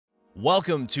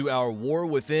Welcome to our War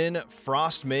Within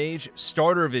Frost Mage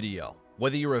starter video.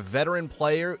 Whether you're a veteran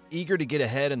player, eager to get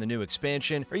ahead in the new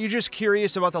expansion, or you're just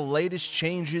curious about the latest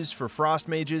changes for Frost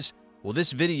Mages, well,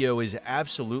 this video is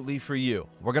absolutely for you.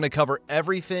 We're going to cover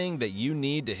everything that you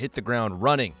need to hit the ground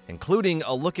running, including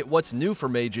a look at what's new for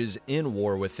mages in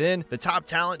War Within, the top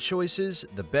talent choices,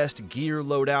 the best gear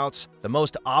loadouts, the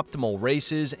most optimal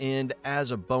races, and as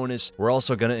a bonus, we're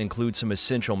also going to include some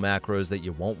essential macros that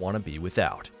you won't want to be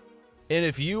without. And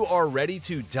if you are ready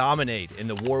to dominate in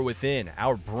the War Within,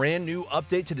 our brand new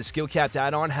update to the Skill Capped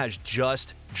add-on has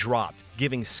just dropped,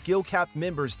 giving Skill Capped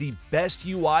members the best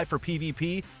UI for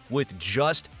PvP with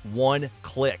just one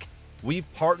click.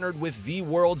 We've partnered with the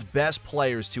world's best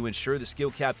players to ensure the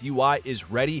Skill Capped UI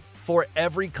is ready for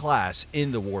every class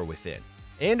in the War Within,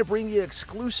 and to bring you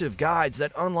exclusive guides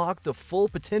that unlock the full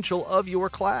potential of your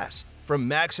class. From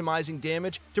maximizing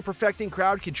damage to perfecting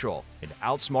crowd control and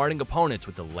outsmarting opponents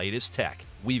with the latest tech,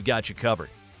 we've got you covered.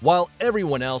 While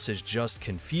everyone else is just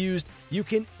confused, you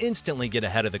can instantly get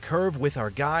ahead of the curve with our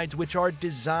guides, which are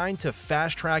designed to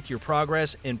fast-track your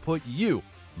progress and put you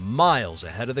miles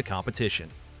ahead of the competition.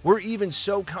 We're even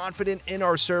so confident in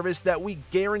our service that we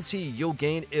guarantee you'll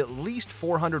gain at least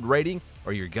 400 rating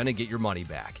or you're gonna get your money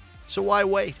back. So why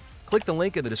wait? Click the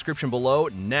link in the description below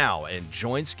now and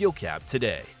join Skill Capped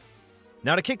today.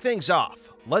 Now, to kick things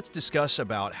off, let's discuss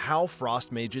about how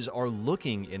Frost Mages are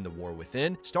looking in the War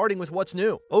Within, starting with what's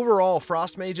new. Overall,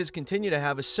 Frost Mages continue to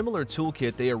have a similar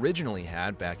toolkit they originally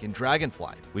had back in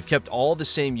Dragonflight. We've kept all the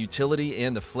same utility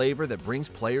and the flavor that brings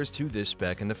players to this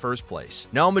spec in the first place.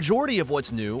 Now, a majority of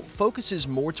what's new focuses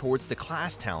more towards the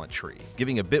class talent tree,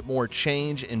 giving a bit more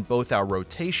change in both our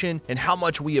rotation and how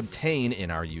much we obtain in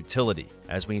our utility,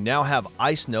 as we now have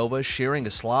Ice Nova sharing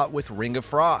a slot with Ring of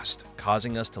Frost,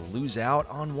 causing us to lose out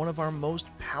on one of our most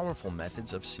powerful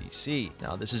methods of CC.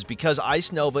 Now, this is because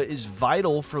Ice Nova is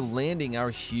vital for landing our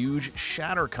huge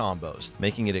shatter combos,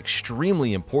 making it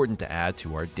extremely important to add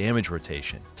to our damage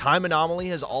rotation. Time Anomaly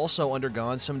has also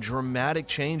undergone some dramatic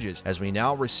changes, as we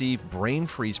now receive Brain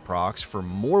Freeze procs for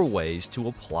more ways to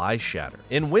apply shatter.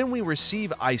 And when we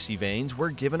receive Icy Veins,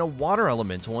 we're given a water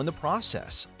elemental in the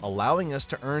process, allowing us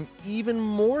to earn even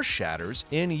more shatters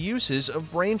and uses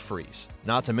of Brain Freeze.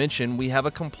 Not to mention, we have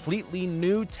a completely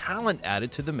new talent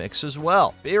added to the mix as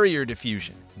well, Barrier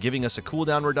Diffusion, giving us a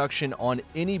cooldown reduction on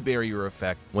any barrier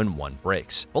effect when one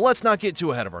breaks. But let's not get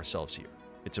too ahead of ourselves here.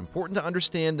 It's important to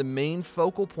understand the main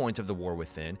focal point of the War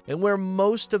Within and where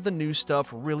most of the new stuff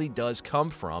really does come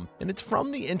from, and it's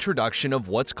from the introduction of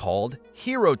what's called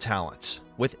hero talents,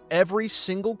 with every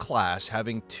single class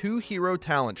having 2 hero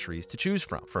talent trees to choose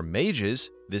from. For mages,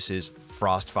 this is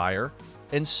Frostfire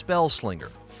and Spellslinger.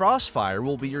 Frostfire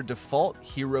will be your default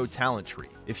hero talent tree.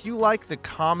 If you like the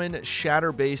common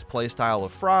shatter-based playstyle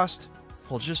of Frost,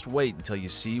 well, just wait until you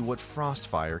see what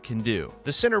Frostfire can do.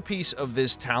 The centerpiece of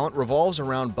this talent revolves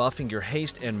around buffing your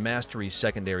haste and mastery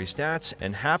secondary stats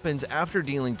and happens after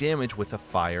dealing damage with a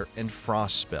fire and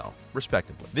frost spell,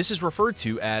 respectively. This is referred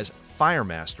to as Fire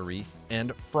Mastery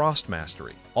and Frost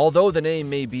Mastery. Although the name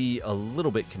may be a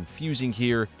little bit confusing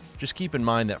here, just keep in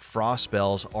mind that frost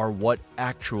spells are what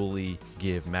actually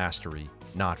give mastery,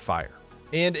 not fire.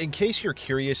 And in case you're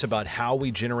curious about how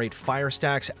we generate fire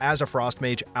stacks as a Frost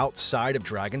Mage outside of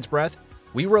Dragon's Breath,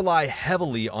 we rely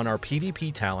heavily on our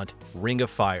PvP talent, Ring of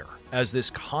Fire, as this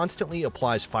constantly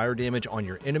applies fire damage on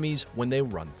your enemies when they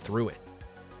run through it.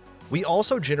 We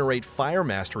also generate fire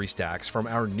mastery stacks from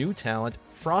our new talent,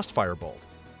 Frostfire Bolt,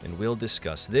 and we'll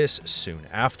discuss this soon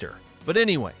after. But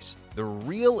anyways, the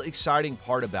real exciting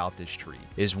part about this tree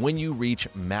is when you reach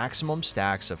maximum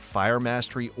stacks of Fire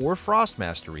Mastery or Frost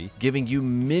Mastery, giving you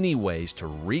many ways to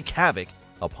wreak havoc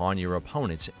upon your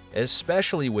opponents,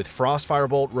 especially with Frostfire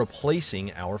Bolt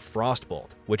replacing our Frost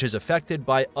Bolt, which is affected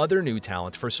by other new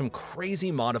talents for some crazy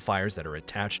modifiers that are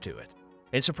attached to it.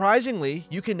 And surprisingly,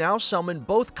 you can now summon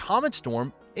both Comet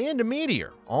Storm and a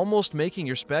Meteor, almost making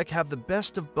your spec have the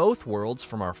best of both worlds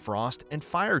from our Frost and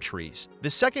Fire trees. The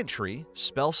second tree,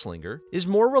 Spellslinger, is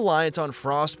more reliant on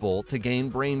Frostbolt to gain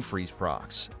Brain Freeze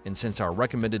procs, and since our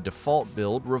recommended default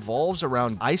build revolves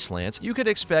around Ice Lance, you could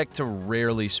expect to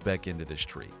rarely spec into this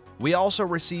tree. We also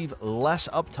receive less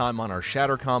uptime on our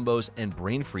shatter combos and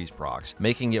Brain Freeze procs,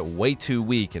 making it way too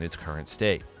weak in its current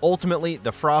state. Ultimately,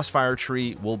 the Frostfire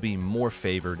tree will be more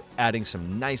favored, adding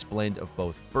some nice blend of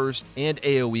both burst and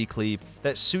AoE cleave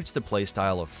that suits the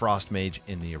playstyle of Frost Mage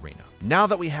in the arena. Now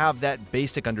that we have that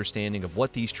basic understanding of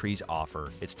what these trees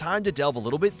offer, it's time to delve a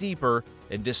little bit deeper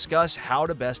and discuss how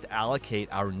to best allocate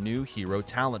our new hero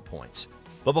talent points.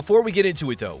 But before we get into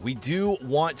it though, we do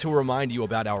want to remind you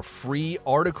about our free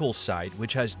article site,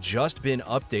 which has just been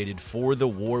updated for the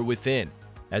War Within.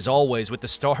 As always, with the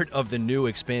start of the new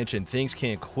expansion, things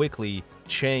can quickly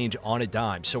change on a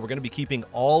dime. So we're going to be keeping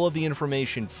all of the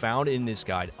information found in this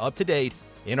guide up to date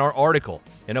in our article.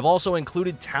 And I've also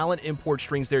included talent import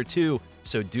strings there too,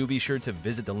 so do be sure to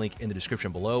visit the link in the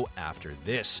description below after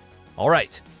this. All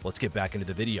right, let's get back into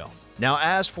the video. Now,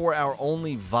 as for our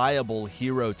only viable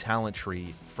hero talent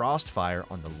tree, Frostfire,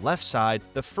 on the left side,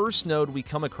 the first node we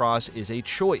come across is a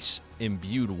choice: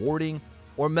 Imbued Warding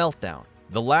or Meltdown.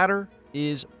 The latter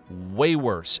is way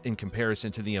worse in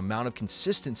comparison to the amount of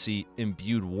consistency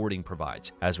Imbued Warding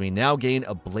provides, as we now gain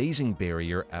a Blazing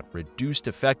Barrier at reduced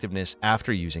effectiveness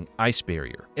after using Ice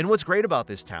Barrier. And what's great about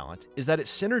this talent is that it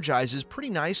synergizes pretty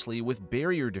nicely with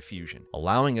Barrier Diffusion,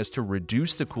 allowing us to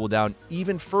reduce the cooldown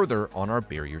even further on our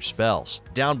barrier spells.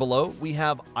 Down below, we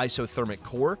have Isothermic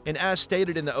Core, and as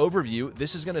stated in the overview,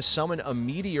 this is going to summon a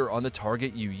meteor on the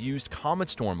target you used Comet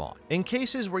Storm on. In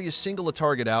cases where you single a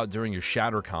target out during your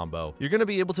Shatter combo, you're going to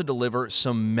be able to deliver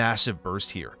some massive burst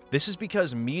here. This is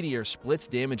because Meteor splits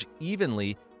damage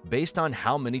evenly based on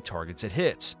how many targets it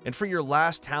hits. And for your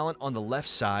last talent on the left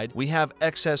side, we have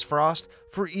Excess Frost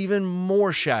for even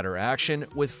more shatter action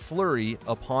with Flurry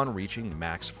upon reaching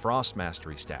max Frost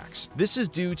Mastery stacks. This is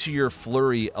due to your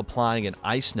Flurry applying an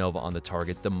Ice Nova on the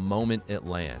target the moment it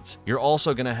lands. You're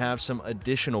also going to have some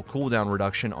additional cooldown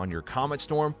reduction on your Comet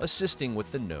Storm, assisting with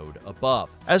the node above.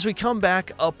 As we come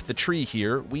back up the tree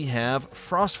here, we have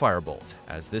Frostfire Bolt,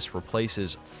 as this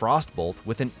replaces Frostbolt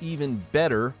with an even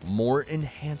better, more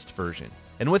enhanced version.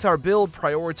 And with our build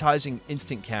prioritizing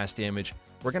instant cast damage,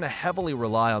 we're going to heavily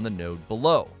rely on the node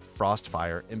below,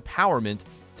 Frostfire Empowerment,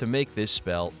 to make this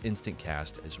spell instant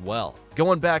cast as well.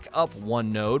 Going back up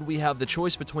one node, we have the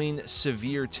choice between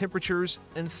Severe Temperatures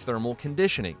and Thermal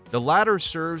Conditioning. The latter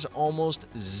serves almost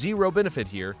zero benefit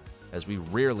here, as we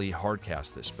rarely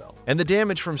hardcast this spell. And the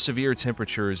damage from Severe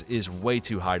Temperatures is way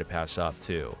too high to pass up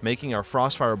too, making our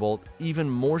Frostfire Bolt even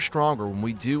more stronger when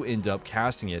we do end up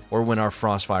casting it or when our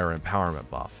Frostfire Empowerment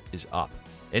buff is up.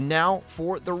 And now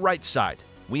for the right side,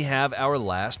 we have our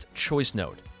last choice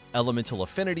node, Elemental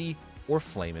Affinity or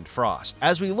Flame and Frost.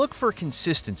 As we look for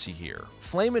consistency here,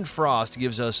 Flame and Frost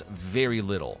gives us very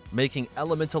little, making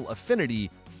Elemental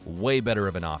Affinity way better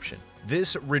of an option.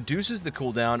 This reduces the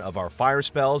cooldown of our fire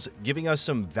spells, giving us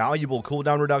some valuable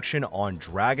cooldown reduction on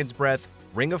Dragon's Breath,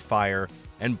 Ring of Fire,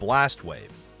 and Blast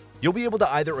Wave. You'll be able to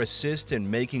either assist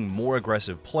in making more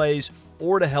aggressive plays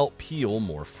or to help peel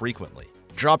more frequently.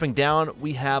 Dropping down,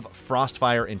 we have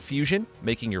Frostfire Infusion,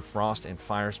 making your Frost and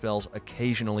Fire spells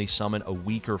occasionally summon a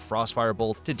weaker Frostfire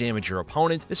Bolt to damage your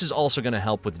opponent. This is also going to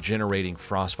help with generating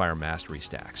Frostfire Mastery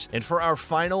stacks. And for our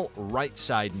final right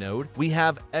side node, we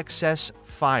have Excess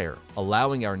Fire,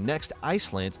 allowing our next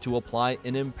Ice Lance to apply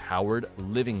an empowered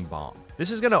Living Bomb. This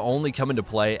is going to only come into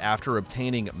play after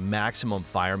obtaining maximum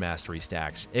Fire Mastery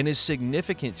stacks and is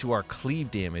significant to our cleave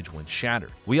damage when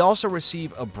shattered. We also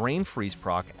receive a Brain Freeze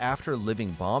proc after Living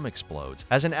Bomb explodes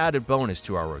as an added bonus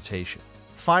to our rotation.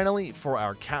 Finally, for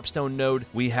our capstone node,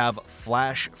 we have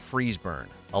Flash Freeze Burn,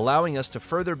 allowing us to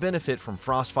further benefit from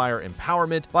Frostfire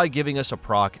Empowerment by giving us a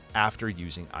proc after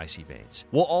using Icy Veins.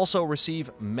 We'll also receive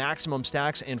maximum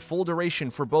stacks and full duration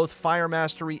for both Fire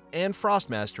Mastery and Frost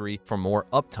Mastery for more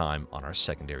uptime on our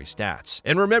secondary stats.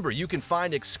 And remember, you can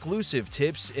find exclusive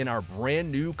tips in our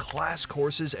brand new class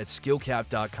courses at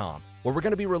skillcap.com, where we're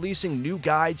going to be releasing new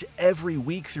guides every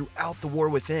week throughout the War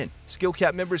Within.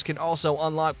 SkillCap members can also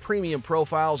unlock premium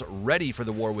profiles ready for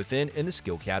the War Within in the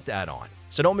SkillCap add-on.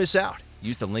 So don't miss out.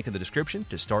 Use the link in the description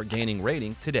to start gaining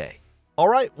rating today.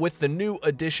 Alright, with the new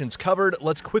additions covered,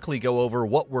 let's quickly go over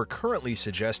what we're currently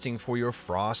suggesting for your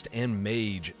Frost and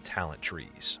Mage talent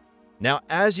trees. Now,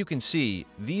 as you can see,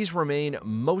 these remain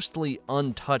mostly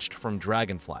untouched from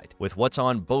Dragonflight, with what's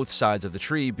on both sides of the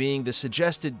tree being the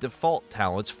suggested default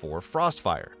talents for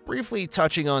Frostfire. Briefly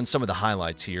touching on some of the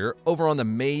highlights here, over on the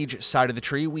Mage side of the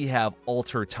tree, we have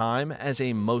Alter Time as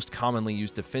a most commonly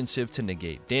used defensive to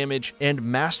negate damage, and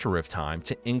Master of Time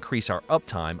to increase our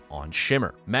uptime on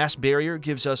Shimmer. Mass Barrier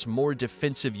gives us more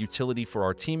defensive utility for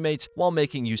our teammates while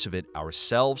making use of it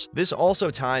ourselves. This also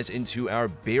ties into our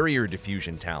Barrier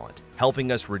Diffusion talent,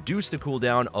 helping us reduce the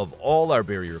cooldown of all our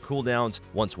barrier cooldowns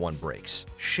once one breaks.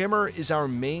 Shimmer is our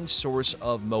main source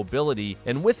of mobility,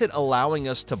 and with it allowing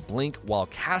us to blink while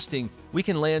casting, we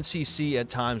can land CC at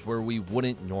times where we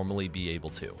wouldn't normally be able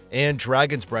to. And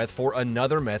Dragon's Breath for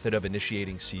another method of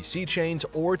initiating CC chains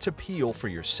or to peel for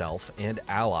yourself and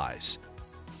allies.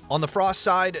 On the Frost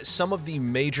side, some of the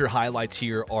major highlights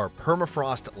here are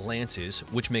Permafrost Lances,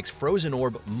 which makes Frozen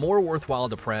Orb more worthwhile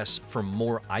to press for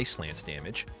more Ice Lance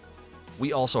damage.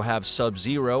 We also have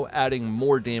Sub-Zero, adding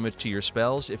more damage to your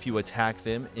spells if you attack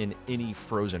them in any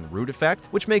Frozen Root effect,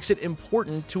 which makes it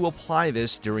important to apply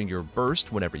this during your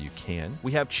burst whenever you can.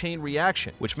 We have Chain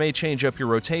Reaction, which may change up your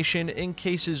rotation in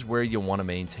cases where you want to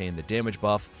maintain the damage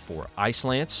buff for Ice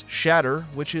Lance. Shatter,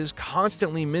 which is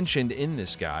constantly mentioned in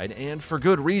this guide, and for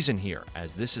good reason here,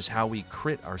 as this is how we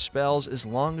crit our spells as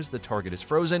long as the target is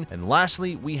frozen. And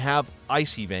lastly, we have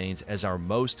Icy Veins as our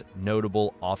most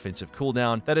notable offensive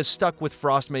cooldown that has stuck with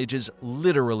Frost Mages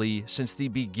literally since the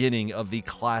beginning of the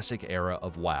classic era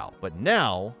of WoW. But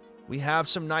now, we have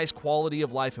some nice quality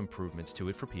of life improvements to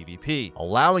it for PvP,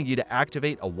 allowing you to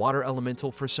activate a Water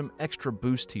Elemental for some extra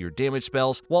boost to your damage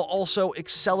spells, while also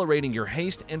accelerating your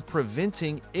haste and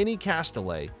preventing any cast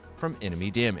delay from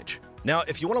enemy damage. Now,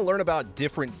 if you want to learn about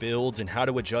different builds and how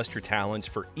to adjust your talents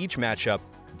for each matchup,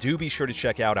 do be sure to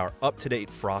check out our up-to-date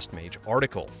Frost Mage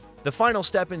article. The final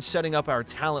step in setting up our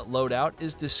talent loadout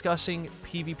is discussing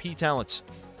PvP talents.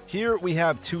 Here we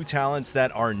have two talents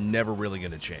that are never really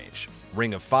going to change: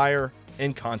 Ring of Fire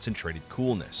and Concentrated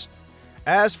Coolness.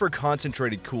 As for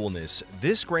Concentrated Coolness,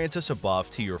 this grants us a buff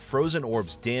to your Frozen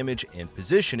Orb's damage and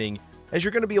positioning, as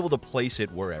you're going to be able to place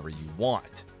it wherever you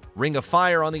want. Ring of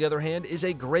Fire, on the other hand, is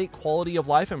a great quality of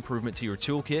life improvement to your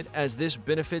toolkit, as this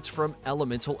benefits from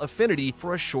elemental affinity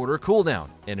for a shorter cooldown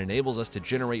and enables us to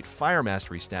generate Fire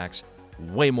Mastery stacks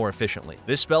way more efficiently.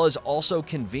 This spell is also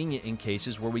convenient in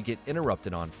cases where we get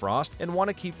interrupted on Frost and want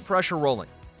to keep the pressure rolling.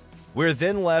 We're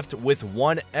then left with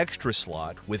one extra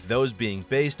slot, with those being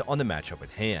based on the matchup at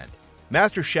hand.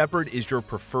 Master Shepherd is your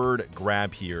preferred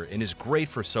grab here and is great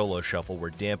for solo shuffle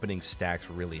where dampening stacks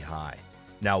really high.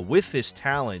 Now, with this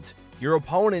talent, your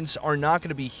opponents are not going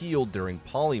to be healed during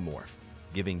Polymorph,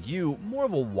 giving you more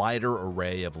of a wider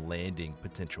array of landing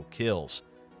potential kills.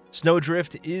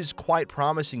 Snowdrift is quite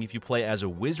promising if you play as a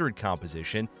wizard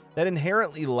composition that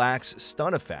inherently lacks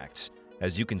stun effects,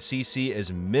 as you can CC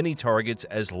as many targets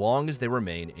as long as they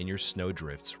remain in your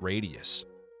Snowdrift's radius.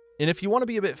 And if you want to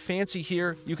be a bit fancy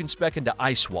here, you can spec into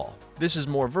Ice Wall. This is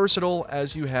more versatile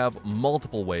as you have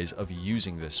multiple ways of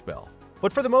using this spell.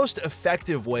 But for the most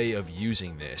effective way of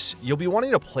using this, you'll be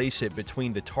wanting to place it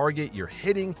between the target you're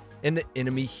hitting and the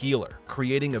enemy healer,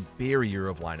 creating a barrier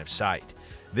of line of sight.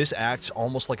 This acts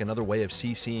almost like another way of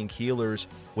CCing healers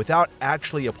without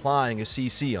actually applying a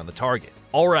CC on the target.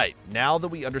 Alright, now that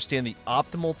we understand the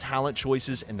optimal talent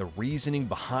choices and the reasoning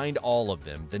behind all of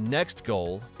them, the next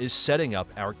goal is setting up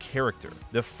our character.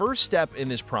 The first step in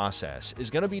this process is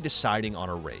going to be deciding on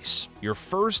a race. Your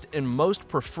first and most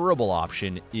preferable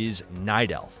option is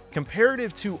Night Elf.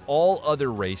 Comparative to all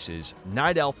other races,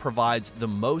 Night Elf provides the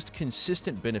most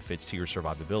consistent benefits to your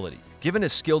survivability. Given a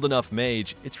skilled enough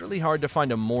mage, it's really hard to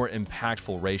find a more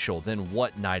impactful racial than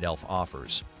what Night Elf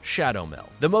offers: Shadow Meld.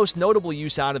 The most notable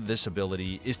use out of this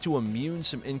ability is to immune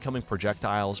some incoming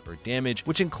projectiles or damage,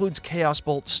 which includes Chaos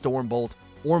Bolt, Storm Bolt,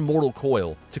 or Mortal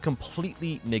Coil to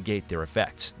completely negate their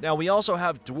effects. Now, we also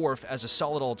have Dwarf as a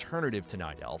solid alternative to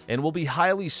Night Elf, and will be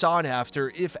highly sought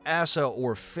after if Asa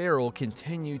or Feral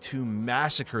continue to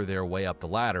massacre their way up the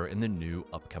ladder in the new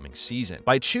upcoming season.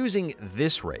 By choosing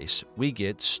this race, we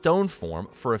get Stone Form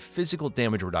for a physical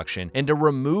damage reduction and a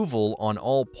removal on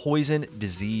all poison,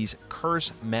 disease,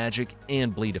 curse, magic,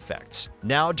 and bleed effects.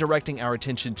 Now directing our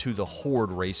attention to the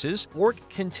Horde races, Orc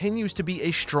continues to be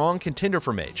a strong contender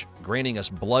for Mage, granting us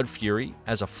Blood Fury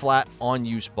as a flat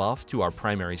on-use buff to our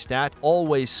primary stat,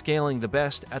 always scaling the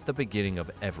best at the beginning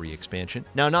of every expansion.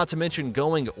 Now, not to mention,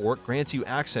 going Orc grants you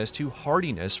access to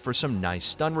Hardiness for some nice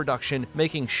stun reduction,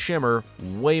 making Shimmer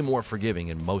way more forgiving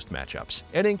in most matchups.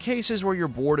 And in cases where you're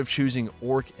bored of choosing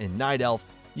Orc and Night Elf,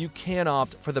 you can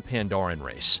opt for the Pandaren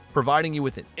race, providing you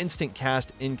with an instant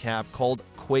cast in-cap called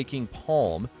Quaking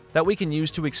Palm that we can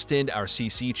use to extend our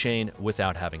CC chain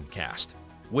without having to cast.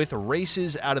 With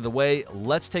races out of the way,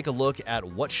 let's take a look at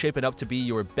what's shaping up to be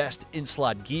your best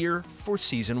in-slot gear for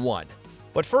Season 1.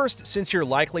 But first, since you're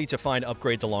likely to find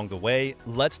upgrades along the way,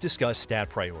 let's discuss stat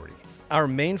priority. Our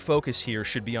main focus here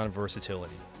should be on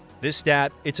versatility. This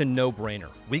stat, it's a no-brainer.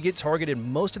 We get targeted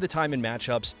most of the time in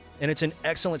matchups, and it's an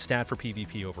excellent stat for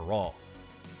PvP overall.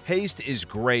 Haste is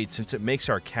great since it makes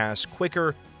our casts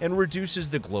quicker and reduces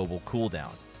the global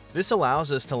cooldown. This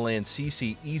allows us to land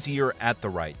CC easier at the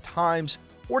right times,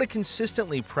 or to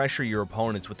consistently pressure your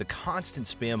opponents with the constant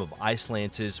spam of Ice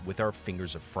Lances with our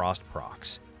Fingers of Frost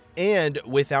procs. And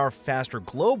with our faster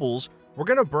globals, we're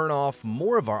going to burn off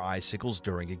more of our Icicles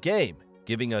during a game,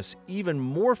 giving us even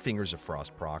more Fingers of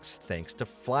Frost procs thanks to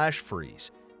Flash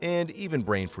Freeze, and even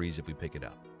Brain Freeze if we pick it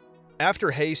up.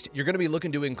 After haste, you're going to be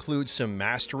looking to include some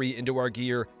mastery into our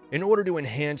gear in order to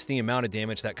enhance the amount of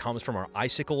damage that comes from our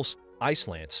icicles, ice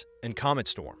lance, and comet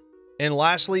storm. And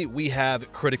lastly, we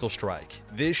have critical strike.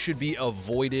 This should be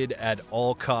avoided at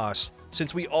all costs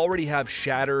since we already have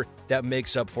shatter that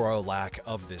makes up for our lack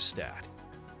of this stat.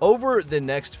 Over the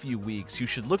next few weeks, you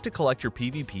should look to collect your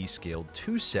PvP scaled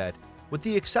 2 set with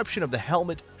the exception of the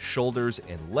helmet, shoulders,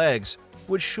 and legs,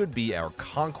 which should be our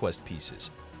conquest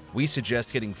pieces. We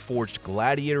suggest getting forged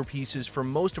gladiator pieces for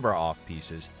most of our off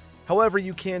pieces. However,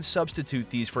 you can substitute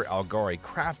these for Algari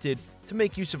crafted to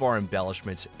make use of our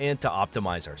embellishments and to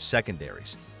optimize our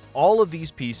secondaries. All of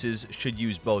these pieces should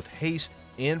use both haste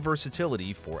and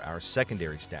versatility for our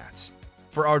secondary stats.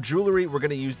 For our jewelry, we're going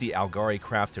to use the Algari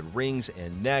crafted rings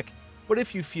and neck, but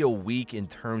if you feel weak in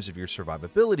terms of your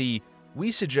survivability,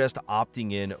 we suggest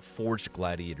opting in Forged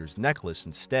Gladiator's necklace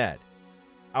instead.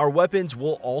 Our weapons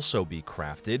will also be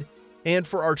crafted, and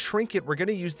for our trinket, we're going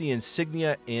to use the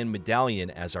insignia and medallion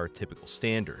as our typical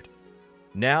standard.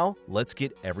 Now, let's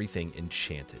get everything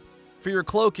enchanted. For your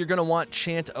cloak, you're going to want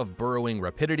Chant of Burrowing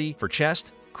Rapidity. For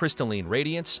chest, Crystalline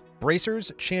Radiance.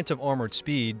 Bracers, Chant of Armored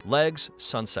Speed. Legs,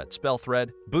 Sunset Spell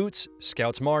Thread. Boots,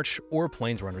 Scout's March or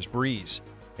Planesrunner's Breeze.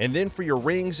 And then for your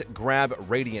rings, grab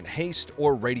Radiant Haste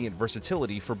or Radiant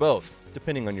Versatility for both,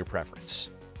 depending on your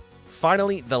preference.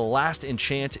 Finally, the last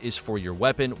enchant is for your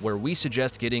weapon, where we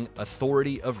suggest getting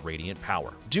Authority of Radiant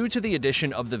Power. Due to the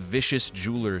addition of the Vicious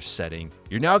Jeweler's setting,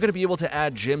 you're now going to be able to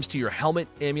add gems to your helmet,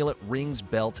 amulet, rings,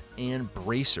 belt, and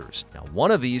bracers. Now, one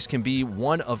of these can be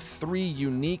one of 3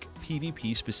 unique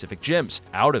PvP-specific gems.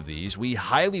 Out of these, we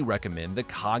highly recommend the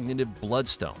Cognitive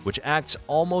Bloodstone, which acts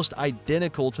almost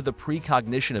identical to the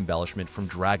Precognition embellishment from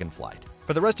Dragonflight.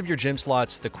 For the rest of your gem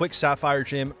slots, the Quick Sapphire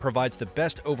gem provides the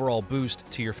best overall boost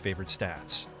to your favorite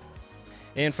stats.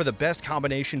 And for the best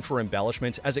combination for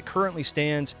embellishments, as it currently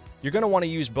stands, you're going to want to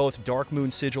use both Dark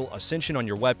Moon Sigil Ascension on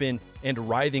your weapon and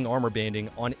Writhing Armor Banding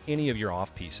on any of your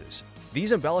off pieces.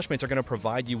 These embellishments are going to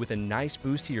provide you with a nice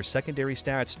boost to your secondary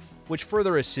stats, which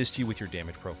further assist you with your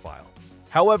damage profile.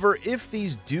 However, if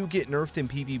these do get nerfed in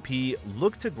PvP,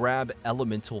 look to grab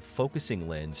Elemental Focusing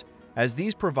Lens, as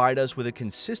these provide us with a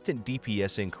consistent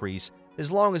DPS increase as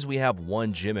long as we have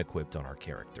 1 gem equipped on our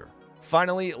character.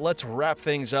 Finally, let's wrap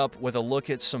things up with a look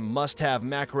at some must-have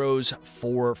macros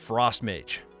for Frost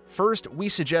Mage. First, we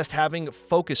suggest having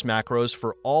focus macros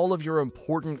for all of your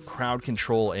important crowd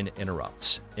control and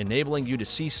interrupts, enabling you to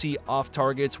CC off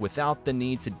targets without the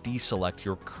need to deselect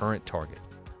your current target.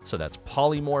 So that's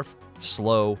Polymorph,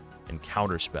 Slow, and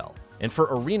Counterspell. And for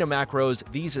arena macros,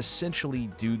 these essentially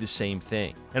do the same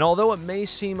thing. And although it may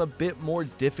seem a bit more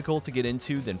difficult to get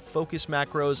into than focus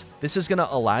macros, this is going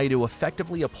to allow you to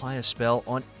effectively apply a spell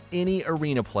on any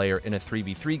arena player in a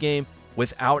 3v3 game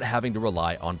without having to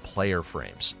rely on player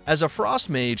frames. As a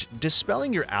Frost Mage,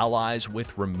 dispelling your allies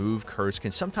with Remove Curse can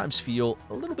sometimes feel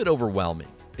a little bit overwhelming,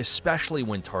 especially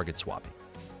when target swapping.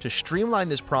 To streamline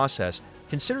this process,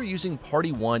 consider using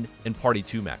Party 1 and Party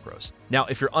 2 macros. Now,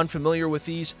 if you're unfamiliar with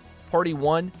these, Party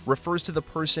 1 refers to the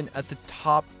person at the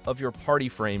top of your party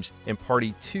frames, and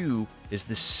Party 2 is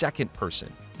the second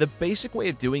person. The basic way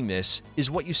of doing this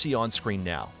is what you see on screen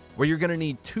now, where you're going to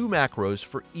need 2 macros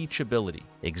for each ability,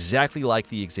 exactly like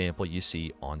the example you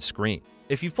see on screen.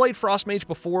 If you've played Frost Mage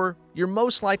before, you're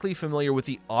most likely familiar with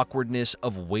the awkwardness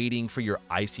of waiting for your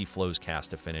Icy Flows cast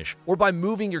to finish, or by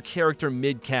moving your character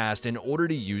mid-cast in order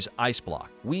to use Ice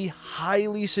Block. We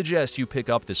highly suggest you pick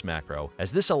up this macro,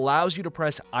 as this allows you to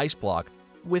press Ice Block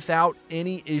without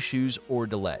any issues or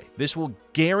delay. This will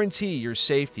guarantee your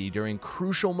safety during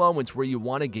crucial moments where you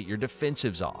want to get your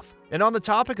defensives off. And on the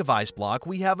topic of Ice Block,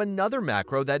 we have another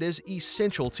macro that is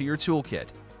essential to your toolkit: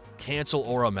 Cancel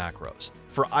Aura macros.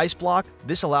 For Ice Block,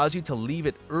 this allows you to leave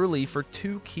it early for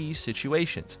 2 key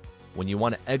situations: when you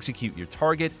want to execute your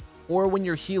target, or when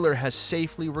your healer has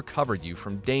safely recovered you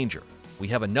from danger. We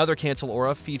have another Cancel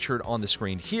Aura featured on the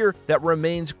screen here that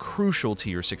remains crucial to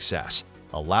your success,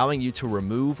 allowing you to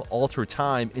remove Alter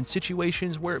Time in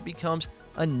situations where it becomes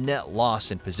a net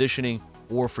loss in positioning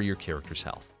or for your character's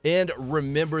health. And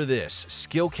remember this,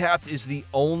 Skill Capped is the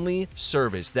only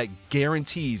service that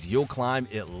guarantees you'll climb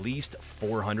at least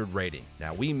 400 rating.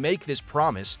 Now, we make this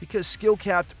promise because Skill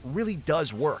Capped really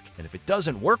does work, and if it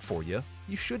doesn't work for you,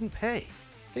 you shouldn't pay.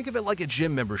 Think of it like a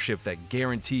gym membership that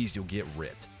guarantees you'll get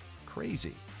ripped.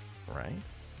 Crazy, right?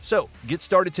 So, get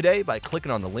started today by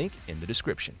clicking on the link in the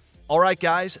description. Alright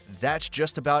guys, that's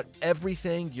just about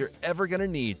everything you're ever going to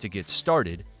need to get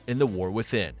started in the War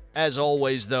Within. As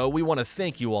always though, we want to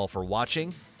thank you all for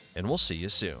watching, and we'll see you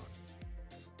soon.